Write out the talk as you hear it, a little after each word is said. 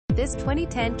This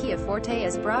 2010 Kia Forte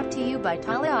is brought to you by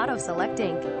TALA Auto Select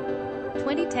Inc.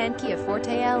 2010 Kia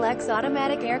Forte LX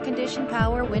automatic air-conditioned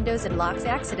power windows and locks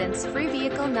accidents-free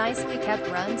vehicle, nicely kept,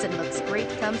 runs and looks great,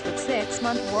 comes with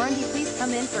 6-month warranty. Please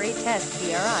come in for a test.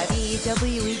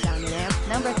 DRIVEWE down in AMP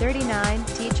number 39.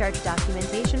 T-charge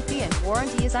documentation fee and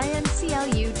warranty is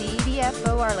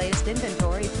INCLUDDFO. Latest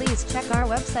inventory, please check our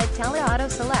website TALA Auto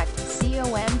Select,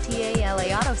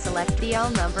 COMTALA Auto Select.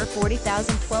 DL number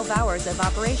 40,000. 12 hours of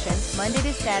operation, Monday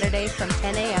to Saturday from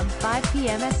 10 a.m. 5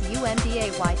 p.m.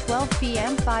 SUNDAY 12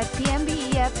 p.m. 5 p.m.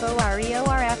 BEFOREOR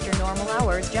after normal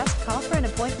hours. Just call for an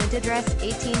appointment. Address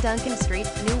 18 Duncan Street,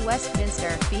 New Westminster,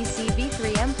 BCV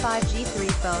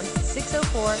 3M5G3. Phone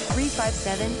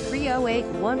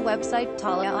 604-357-3081. Website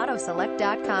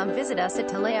TALAAutoselect.com. Visit us at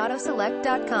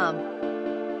TALAAutoselect.com.